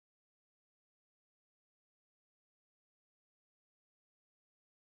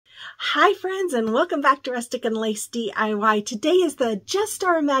Hi friends, and welcome back to Rustic and Lace DIY. Today is the Just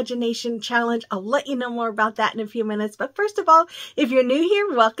Our Imagination Challenge. I'll let you know more about that in a few minutes. But first of all, if you're new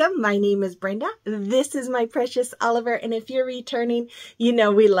here, welcome. My name is Brenda. This is my precious Oliver. And if you're returning, you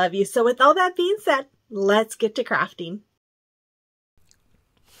know we love you. So with all that being said, let's get to crafting.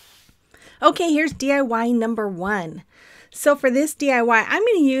 Okay, here's DIY number 1. So for this DIY, I'm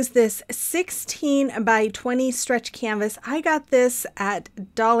going to use this 16 by 20 stretch canvas. I got this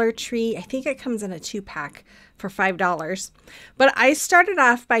at Dollar Tree. I think it comes in a 2-pack for $5. But I started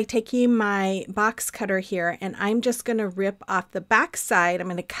off by taking my box cutter here, and I'm just going to rip off the back side. I'm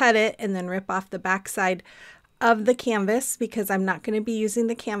going to cut it and then rip off the back side of the canvas because I'm not going to be using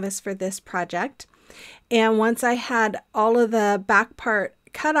the canvas for this project. And once I had all of the back part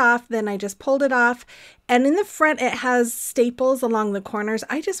cut off, then I just pulled it off, and in the front it has staples along the corners.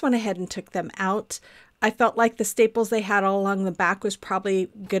 I just went ahead and took them out. I felt like the staples they had all along the back was probably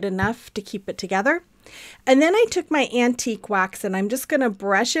good enough to keep it together. And then I took my antique wax and I'm just going to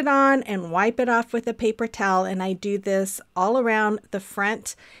brush it on and wipe it off with a paper towel, and I do this all around the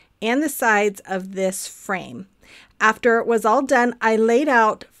front and the sides of this frame. After it was all done, I laid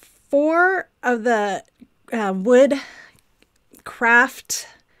out 4 of the wood craft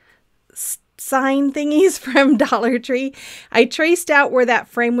sign thingies from Dollar Tree. I traced out where that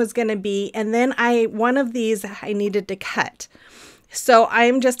frame was going to be, and then one of these I needed to cut. So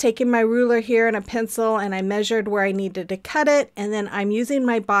I'm just taking my ruler here and a pencil, and I measured where I needed to cut it, and then I'm using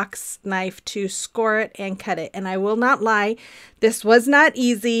my box knife to score it and cut it. And I will not lie, this was not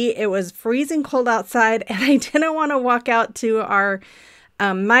easy. It was freezing cold outside, and I didn't want to walk out to our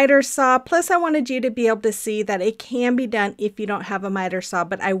miter saw. Plus, I wanted you to be able to see that it can be done if you don't have a miter saw,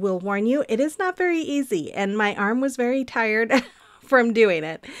 but I will warn you, it is not very easy, and my arm was very tired from doing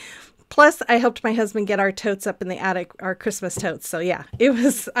it. Plus, I helped my husband get our totes up in the attic, our Christmas totes. So yeah,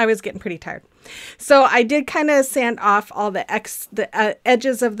 I was getting pretty tired. So I did kind of sand off all the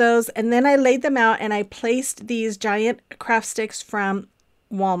edges of those, and then I laid them out and I placed these giant craft sticks from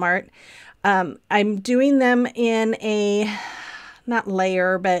Walmart. I'm doing them in a not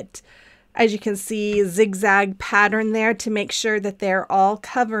layer, but as you can see, zigzag pattern there to make sure that they're all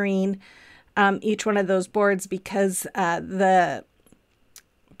covering each one of those boards, because the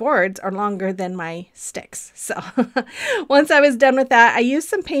boards are longer than my sticks. So once I was done with that, I used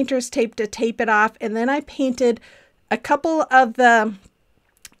some painter's tape to tape it off, and then I painted a couple of the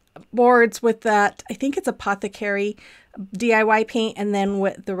boards with that, I think it's Apothecary DIY paint, and then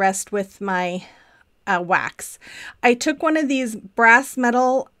with the rest with my wax. I took one of these brass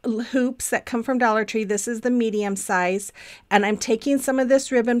metal hoops that come from Dollar Tree. This is the medium size, and I'm taking some of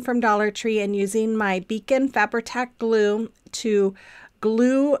this ribbon from Dollar Tree and using my Beacon Fabri-Tac glue to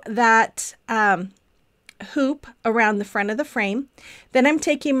glue that hoop around the front of the frame. Then I'm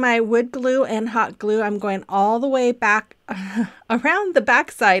taking my wood glue and hot glue. I'm going all the way back around the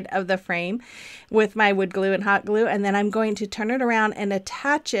back side of the frame with my wood glue and hot glue, and then I'm going to turn it around and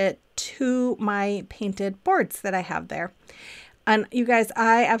attach it to my painted boards that I have there. And you guys,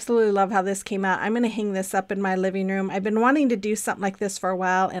 I absolutely love how this came out. I'm going to hang this up in my living room. I've been wanting to do something like this for a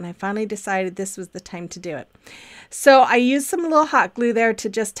while, and I finally decided this was the time to do it. So I used some little hot glue there to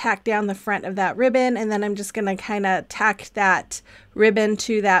just tack down the front of that ribbon, and then I'm just going to kind of tack that ribbon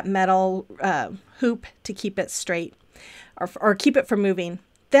to that metal hoop to keep it straight or keep it from moving.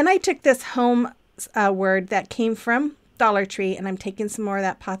 Then I took this home word that came from Dollar Tree, and I'm taking some more of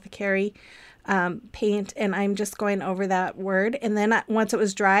that Apothecary paint, and I'm just going over that word. And then once it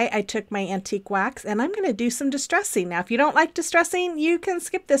was dry, I took my antique wax, and I'm going to do some distressing. Now, if you don't like distressing, you can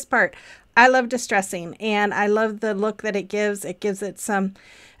skip this part. I love distressing, and I love the look that it gives. It gives it some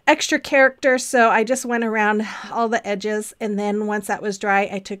extra character, so I just went around all the edges, and then once that was dry,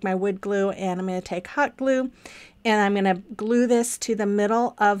 I took my wood glue, and I'm going to take hot glue, and I'm going to glue this to the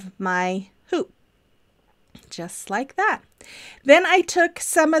middle of my hoop. Just like that. Then I took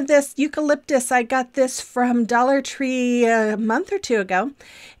some of this eucalyptus. I got this from Dollar Tree a month or 2 ago,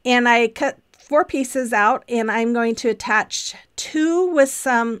 and I cut 4 pieces out, and I'm going to attach 2 with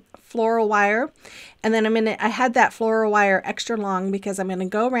some floral wire, and then I had that floral wire extra long because I'm going to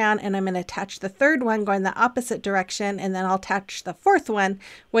go around and I'm going to attach the 3rd one going the opposite direction, and then I'll attach the 4th one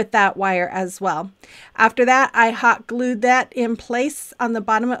with that wire as well. After that, I hot glued that in place on the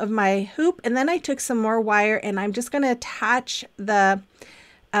bottom of my hoop, and then I took some more wire, and I'm just going to attach the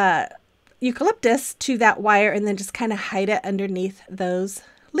eucalyptus to that wire and then just kind of hide it underneath those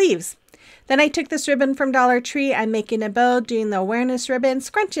leaves. Then I took this ribbon from Dollar Tree. I'm making a bow, doing the awareness ribbon,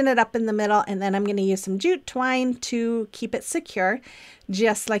 scrunching it up in the middle, and then I'm going to use some jute twine to keep it secure,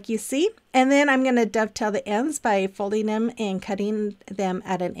 just like you see. And then I'm going to dovetail the ends by folding them and cutting them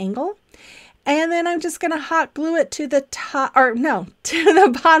at an angle. And then I'm just going to hot glue it to the top, or no, to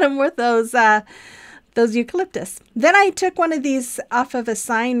the bottom with those eucalyptus. Then I took one of these off of a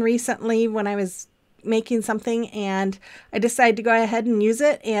sign recently when I was making something, and I decided to go ahead and use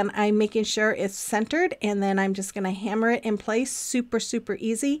it, and I'm making sure it's centered, and then I'm just going to hammer it in place. Super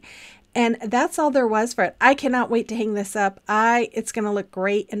easy. And that's all there was for it. I cannot wait to hang this up. It's going to look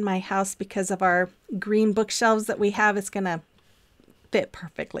great in my house because of our green bookshelves that we have. It's going to fit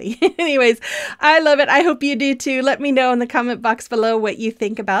perfectly. Anyways, I love it. I hope you do too. Let me know in the comment box below what you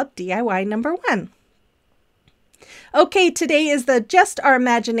think about DIY number 1. Okay, today is the Just Our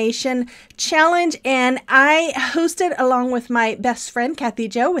Imagination Challenge, and I hosted along with my best friend, Kathy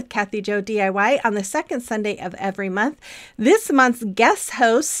Jo, with Kathy Jo DIY on the second Sunday of every month. This month's guest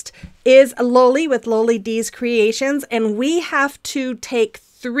host is Loli with Loli Creations, and we have to take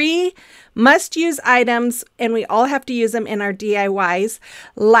 3 must-use items, and we all have to use them in our DIYs.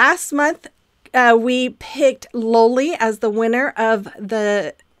 Last month, we picked Loli as the winner of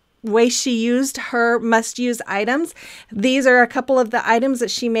the way she used her must-use items. These are a couple of the items that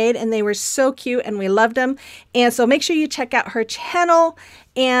she made, and they were so cute and we loved them. And so make sure you check out her channel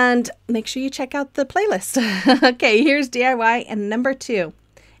and make sure you check out the playlist. Okay, here's DIY and number 2.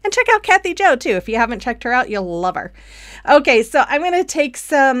 And check out Kathy Jo too. If you haven't checked her out, you'll love her. Okay, so I'm going to take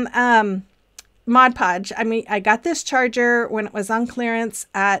some Mod Podge. I got this charger when it was on clearance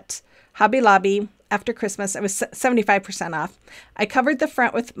at Hobby Lobby. After Christmas, it was 75% off. I covered the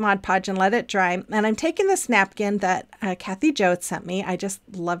front with Mod Podge and let it dry. And I'm taking this napkin that Kathy Jo had sent me. I just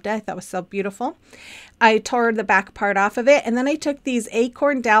loved it. I thought it was so beautiful. I tore the back part off of it. And then I took these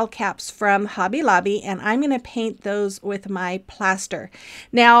acorn dowel caps from Hobby Lobby, and I'm going to paint those with my plaster.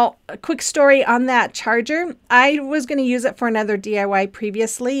 Now, a quick story on that charger. I was going to use it for another DIY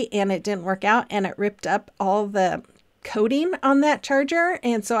previously, and it didn't work out, and it ripped up all the coating on that charger,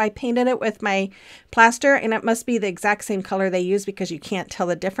 and so I painted it with my plaster, and it must be the exact same color they use because you can't tell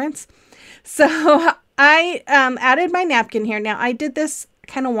the difference. So I added my napkin here. Now I did this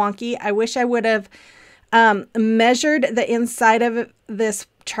kind of wonky. I wish I would have measured the inside of this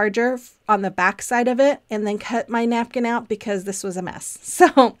charger on the back side of it and then cut my napkin out because this was a mess.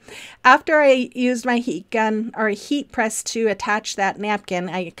 So after I used my heat gun or heat press to attach that napkin,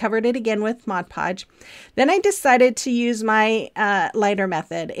 I covered it again with Mod Podge. Then I decided to use my lighter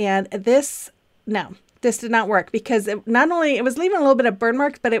method, and this did not work because it was leaving a little bit of burn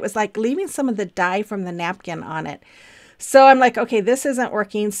marks, but it was like leaving some of the dye from the napkin on it. So I'm like, okay, this isn't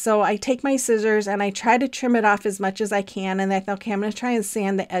working. So I take my scissors and I try to trim it off as much as I can. And I thought, okay, I'm going to try and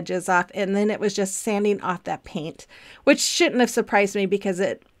sand the edges off. And then it was just sanding off that paint, which shouldn't have surprised me because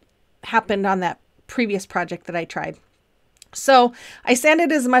it happened on that previous project that I tried. So I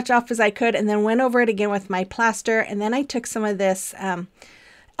sanded as much off as I could and then went over it again with my plaster. And then I took some of this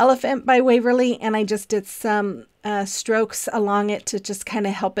Elephant by Waverly, and I just did some strokes along it to just kind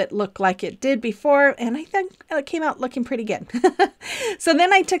of help it look like it did before, and I think it came out looking pretty good. So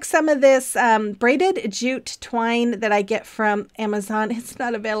then I took some of this braided jute twine that I get from Amazon. It's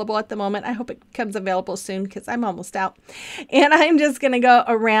not available at the moment. I hope it becomes available soon because I'm almost out. And I'm just going to go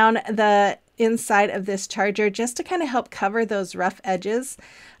around the inside of this charger just to kind of help cover those rough edges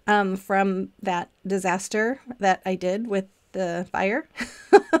from that disaster that I did with the fire.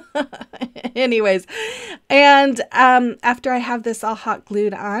 Anyways, and after I have this all hot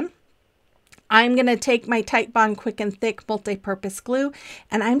glued on, I'm going to take my Tite Bond Quick and Thick multi-purpose glue,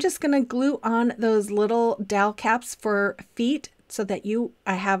 and I'm just going to glue on those little dowel caps for feet so that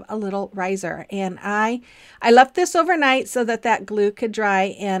I have a little riser. And I left this overnight so that that glue could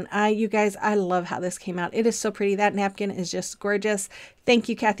dry. And you guys, I love how this came out. It is so pretty. That napkin is just gorgeous. Thank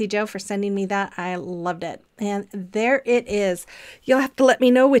you, Kathy Jo, for sending me that. I loved it. And there it is. You'll have to let me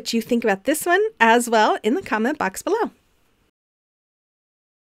know what you think about this one as well in the comment box below.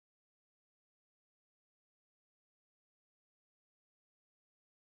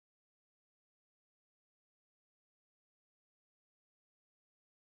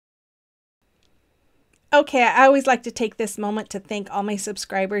 Okay, I always like to take this moment to thank all my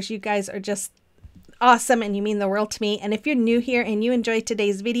subscribers. You guys are just awesome and you mean the world to me. And if you're new here and you enjoyed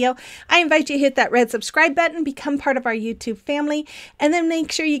today's video, I invite you to hit that red subscribe button, become part of our YouTube family, and then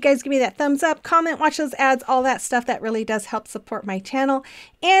make sure you guys give me that thumbs up, comment, watch those ads, all that stuff. That really does help support my channel.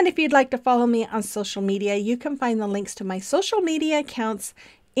 And if you'd like to follow me on social media, you can find the links to my social media accounts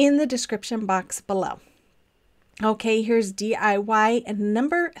in the description box below. Okay, here's DIY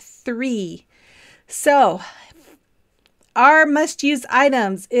number 3. So our must-use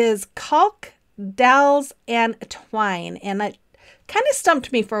items is caulk, dowels, and twine. And that kind of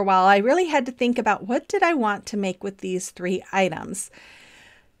stumped me for a while. I really had to think about what did I want to make with these 3 items.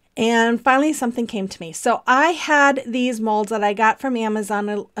 And finally something came to me. So I had these molds that I got from Amazon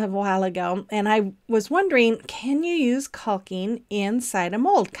a while ago, and I was wondering, can you use caulking inside a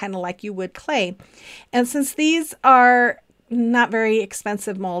mold, kind of like you would clay? And since these are not very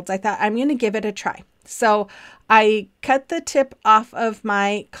expensive molds, I thought I'm going to give it a try. So I cut the tip off of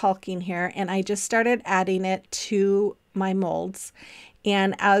my caulking here, and I just started adding it to my molds.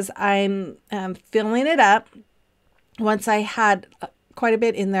 And as I'm filling it up, once I had quite a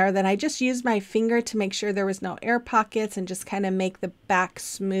bit in there, then I just used my finger to make sure there was no air pockets and just kind of make the back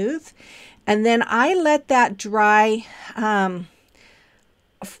smooth. And then I let that dry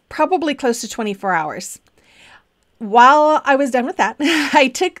probably close to 24 hours. While I was done with that, I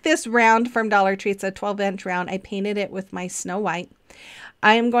took this round from Dollar Tree. It's a 12-inch round. I painted it with my Snow White.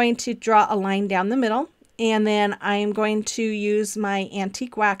 I am going to draw a line down the middle, and then I am going to use my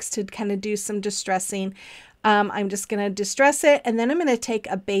antique wax to kind of do some distressing. I'm just going to distress it, and then I'm going to take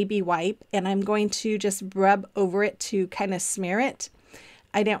a baby wipe and I'm going to just rub over it to kind of smear it.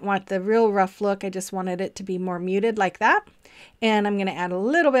 I didn't want the real rough look. I just wanted it to be more muted like that. And I'm going to add a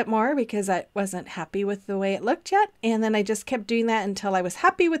little bit more because I wasn't happy with the way it looked yet. And then I just kept doing that until I was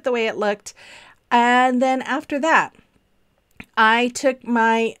happy with the way it looked. And then after that, I took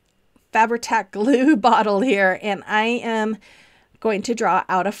my Fabri-Tac glue bottle here and I am going to draw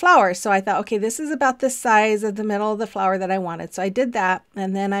out a flower. So I thought, okay, this is about the size of the middle of the flower that I wanted. So I did that.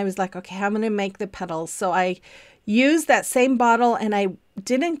 And then I was like, okay, I'm going to make the petals. So I used that same bottle and I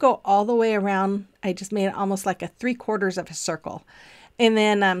didn't go all the way around. I just made it almost like a 3/4 of a circle. And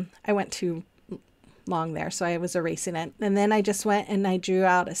then I went too long there. So I was erasing it. And then I just went and I drew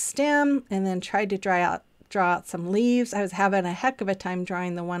out a stem and then tried to draw out some leaves. I was having a heck of a time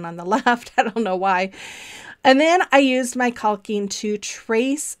drawing the one on the left. I don't know why. And then I used my caulking to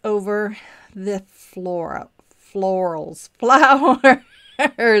trace over the flowers.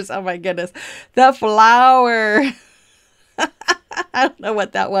 Oh my goodness. The flower. I don't know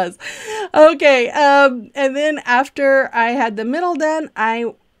what that was. Okay. And then after I had the middle done,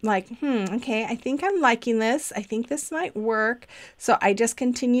 I like, okay, I think I'm liking this. I think this might work. So I just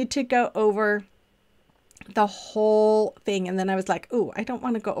continued to go over the whole thing. And then I was like, oh, I don't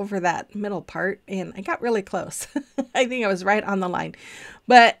want to go over that middle part. And I got really close. I think I was right on the line.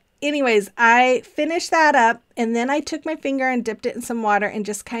 But anyways, I finished that up. And then I took my finger and dipped it in some water and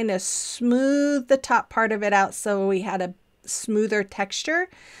just kind of smoothed the top part of it out so we had a smoother texture.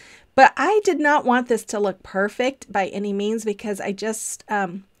 But I did not want this to look perfect by any means because I just,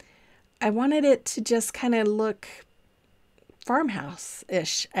 I wanted it to just kind of look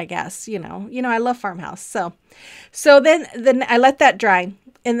farmhouse-ish, I guess, you know, I love farmhouse. So then I let that dry.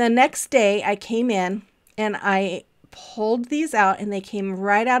 And the next day I came in and I pulled these out and they came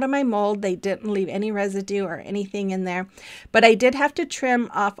right out of my mold. They didn't leave any residue or anything in there, but I did have to trim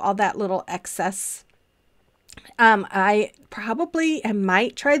off all that little excess. I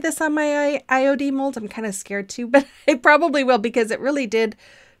might try this on my IOD molds. I'm kind of scared too, but I probably will because it really did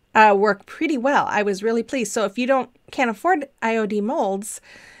work pretty well. I was really pleased. So if you can't afford IOD molds,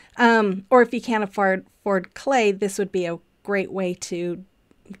 or if you can't afford clay, this would be a great way to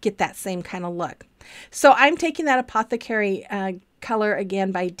get that same kind of look. So I'm taking that Apothecary color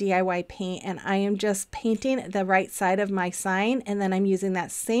again by DIY Paint, and I am just painting the right side of my sign, and then I'm using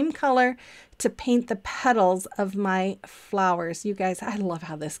that same color to paint the petals of my flowers. You guys, I love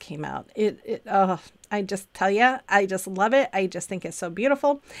how this came out. I just tell you, I just love it. I just think it's so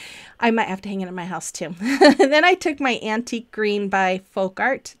beautiful. I might have to hang it in my house too. And then I took my Antique Green by Folk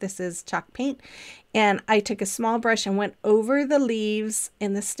Art. This is chalk paint. And I took a small brush and went over the leaves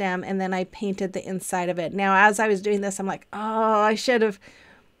in the stem, and then I painted the inside of it. Now, as I was doing this, I'm like, oh, I should have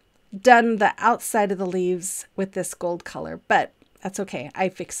done the outside of the leaves with this gold color, but that's okay. I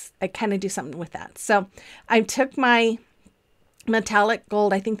kind of do something with that. So I took my metallic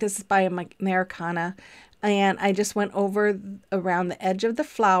gold, I think this is by Americana, and I just went over around the edge of the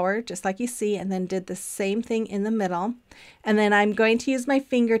flower, just like you see, and then did the same thing in the middle. And then I'm going to use my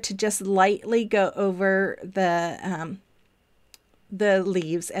finger to just lightly go over the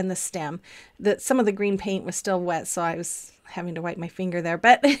leaves and the stem. Some of the green paint was still wet, so I was having to wipe my finger there.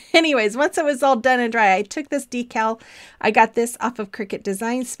 But anyways, once it was all done and dry, I took this decal. I got this off of Cricut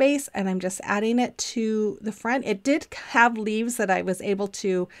Design Space, and I'm just adding it to the front. It did have leaves that I was able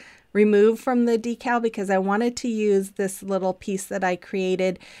to remove from the decal because I wanted to use this little piece that I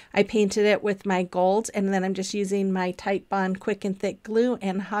created. I painted it with my gold, and then I'm just using my Tite Bond quick and thick glue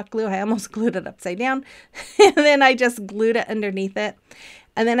and hot glue. I almost glued it upside down and then I just glued it underneath it.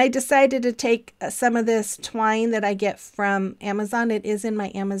 And then I decided to take some of this twine that I get from Amazon. It is in my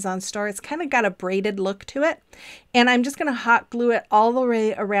Amazon store. It's kind of got a braided look to it. And I'm just going to hot glue it all the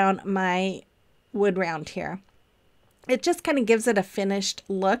way around my wood round here. It just kind of gives it a finished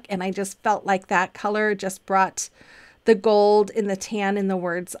look. And I just felt like that color just brought the gold and the tan and the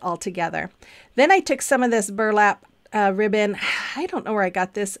words all together. Then I took some of this burlap ribbon. I don't know where I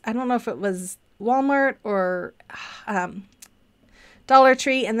got this. I don't know if it was Walmart or Dollar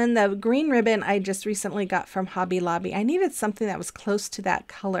Tree. And then the green ribbon I just recently got from Hobby Lobby. I needed something that was close to that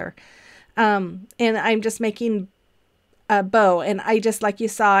color. And I'm just making a bow. And I just, like you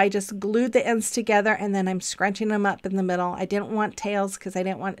saw, I just glued the ends together and then I'm scrunching them up in the middle. I didn't want tails because I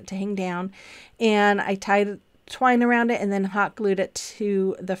didn't want it to hang down. And I tied twine around it and then hot glued it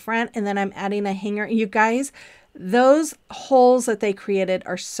to the front. And then I'm adding a hanger. You guys, those holes that they created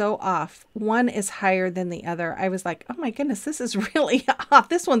are so off. One is higher than the other. I was like, oh my goodness, this is really off.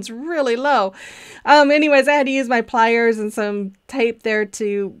 This one's really low. Anyways, I had to use my pliers and some tape there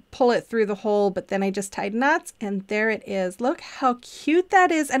to pull it through the hole, but then I just tied knots and there it is. Look how cute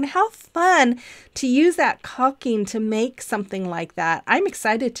that is and how fun to use that caulking to make something like that. I'm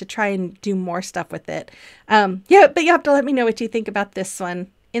excited to try and do more stuff with it. Yeah, but you have to let me know what you think about this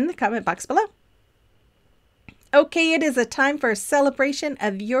one in the comment box below. Okay, it is a time for a celebration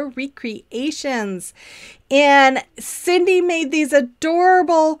of your recreations. And Cindy made these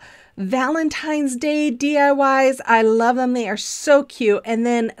adorable Valentine's Day DIYs. I love them. They are so cute. And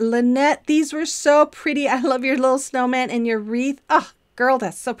then Lynette, these were so pretty. I love your little snowman and your wreath. Oh, girl,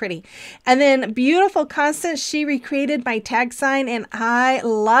 that's so pretty. And then beautiful Constance, she recreated my tag sign and I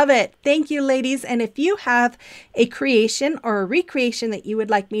love it. Thank you, ladies. And if you have a creation or a recreation that you would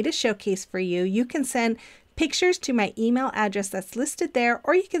like me to showcase for you, you can send pictures to my email address that's listed there,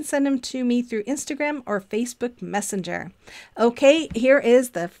 or you can send them to me through Instagram or Facebook Messenger. Okay, here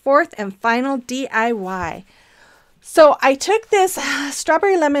is the fourth and final DIY. So I took this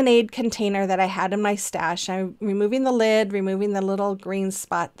strawberry lemonade container that I had in my stash. I'm removing the lid, removing the little green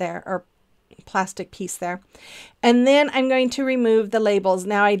spot there, or plastic piece there. And then I'm going to remove the labels.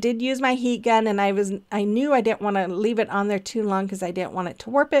 Now I did use my heat gun and I knew I didn't want to leave it on there too long because I didn't want it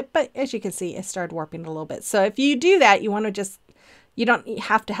to warp it, but as you can see, it started warping a little bit. So if you do that, you want to just, you don't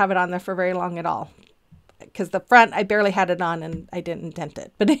have to have it on there for very long at all. Because the front, I barely had it on and I didn't dent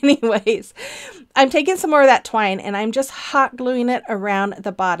it. But anyways, I'm taking some more of that twine and I'm just hot gluing it around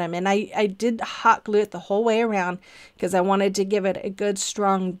the bottom. And I did hot glue it the whole way around because I wanted to give it a good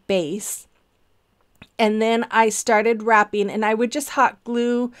strong base. And then I started wrapping and I would just hot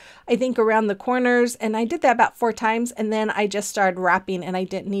glue, I think, around the corners. And I did that about 4 times. And then I just started wrapping and I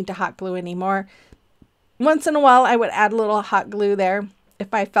didn't need to hot glue anymore. Once in a while, I would add a little hot glue there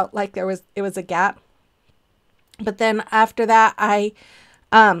if I felt like it was a gap. But then after that, I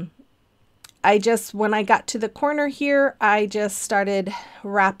just, when I got to the corner here, I just started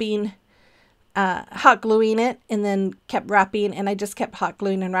wrapping, hot gluing it, and then kept wrapping, and I just kept hot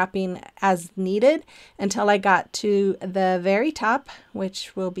gluing and wrapping as needed until I got to the very top,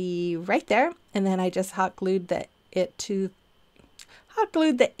 which will be right there. And then I just hot glued the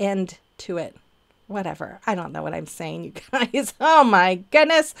end to it. Whatever. I don't know what I'm saying, you guys. Oh my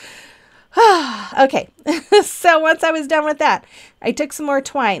goodness. Okay, so once I was done with that, I took some more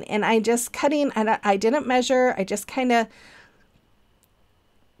twine and I just cutting, and I didn't measure, I just kind of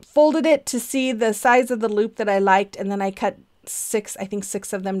folded it to see the size of the loop that I liked, and then I cut 6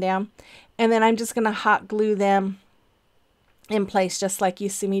 of them down, and then I'm just going to hot glue them in place just like you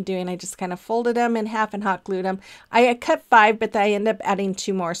see me doing. I just kind of folded them in half and hot glued them. I cut 5, but I ended up adding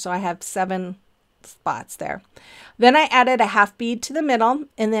 2 more, so I have 7 spots there. Then I added a half bead to the middle,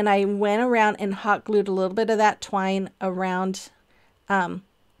 and then I went around and hot glued a little bit of that twine around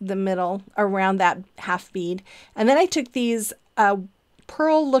the middle, around that half bead. And then I took these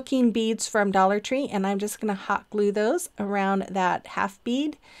pearl looking beads from Dollar Tree, and I'm just going to hot glue those around that half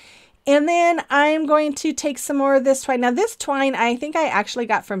bead. And then I'm going to take some more of this twine. Now this twine I think I actually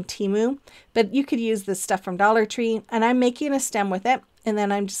got from Temu, but you could use this stuff from Dollar Tree, and I'm making a stem with it. And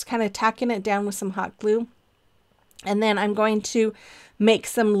then I'm just kind of tacking it down with some hot glue. And then I'm going to make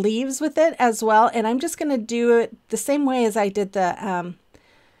some leaves with it as well. And I'm just going to do it the same way as I did the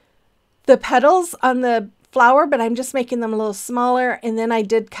petals on the flower, but I'm just making them a little smaller. And then I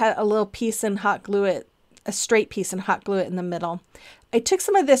did cut a little piece and hot glue it, a straight piece, and hot glue it in the middle. I took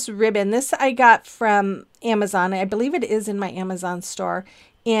some of this ribbon. This I got from Amazon. I believe it is in my Amazon store.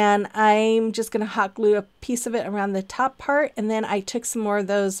 And I'm just going to hot glue a piece of it around the top part. And then I took some more of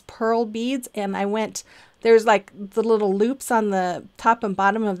those pearl beads and I went, there's like the little loops on the top and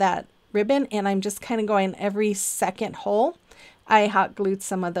bottom of that ribbon. And I'm just kind of going every second hole. I hot glued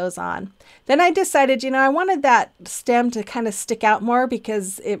some of those on. Then I decided, I wanted that stem to kind of stick out more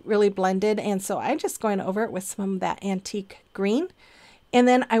because it really blended. And so I'm just going over it with some of that antique green. And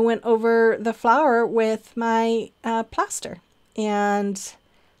then I went over the flower with my plaster. And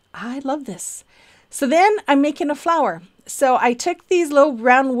I love this. So then I'm making a flower. So I took these little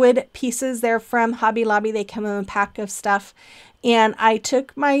round wood pieces. They're from Hobby Lobby. They come in a pack of stuff. And I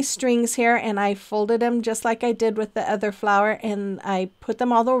took my strings here and I folded them just like I did with the other flower. And I put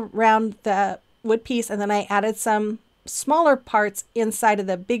them all around the wood piece. And then I added some smaller parts inside of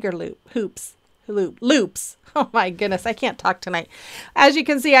the bigger loops. Oh my goodness, I can't talk tonight. As you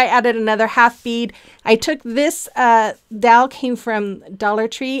can see, I added another half bead. I took this dowel, came from Dollar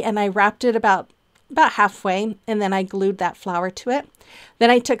Tree, and I wrapped it about halfway, and then I glued that flower to it. Then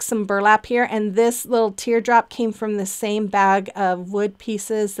I took some burlap here, and this little teardrop came from the same bag of wood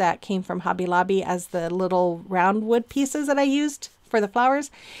pieces that came from Hobby Lobby as the little round wood pieces that I used for the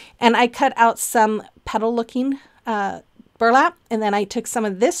flowers. And I cut out some petal looking burlap, and then I took some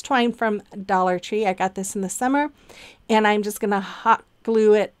of this twine from Dollar Tree. I got this in the summer, and I'm just going to hot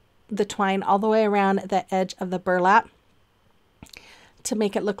glue the twine all the way around the edge of the burlap to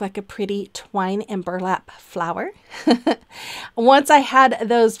make it look like a pretty twine and burlap flower. Once I had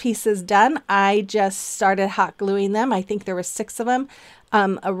those pieces done, I just started hot gluing them. I think there were 6 of them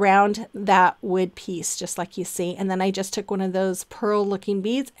around that wood piece, just like you see. And then I just took one of those pearl looking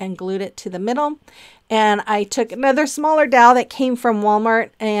beads and glued it to the middle. And I took another smaller dowel that came from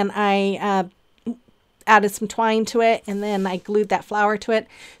Walmart, and I added some twine to it, and then I glued that flower to it.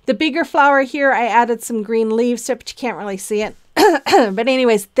 The bigger flower here, I added some green leaves to it, but you can't really see it. But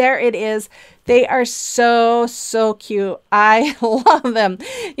anyways, there it is. They are so, so cute. I love them.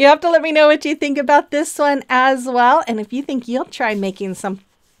 You have to let me know what you think about this one as well. And if you think you'll try making some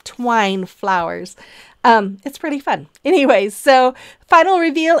twine flowers. It's pretty fun. Anyways, so final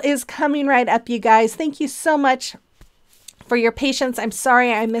reveal is coming right up, you guys. Thank you so much for your patience. I'm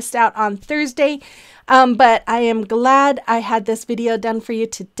sorry I missed out on Thursday. But I am glad I had this video done for you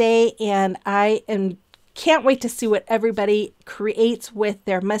today, and I can't wait to see what everybody creates with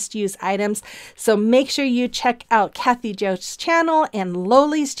their must-use items. So make sure you check out Kathy Jo's channel and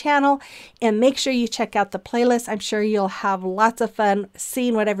Loli's channel, and make sure you check out the playlist. I'm sure you'll have lots of fun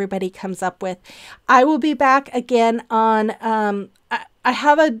seeing what everybody comes up with. I will be back again on, I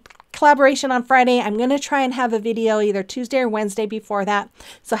have a collaboration on Friday. I'm going to try and have a video either Tuesday or Wednesday before that.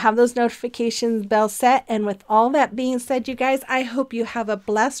 So have those notifications bells set. And with all that being said, you guys, I hope you have a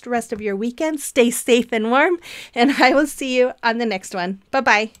blessed rest of your weekend. Stay safe and warm, and I will see you on the next one.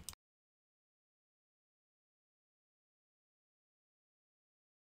 Bye-bye.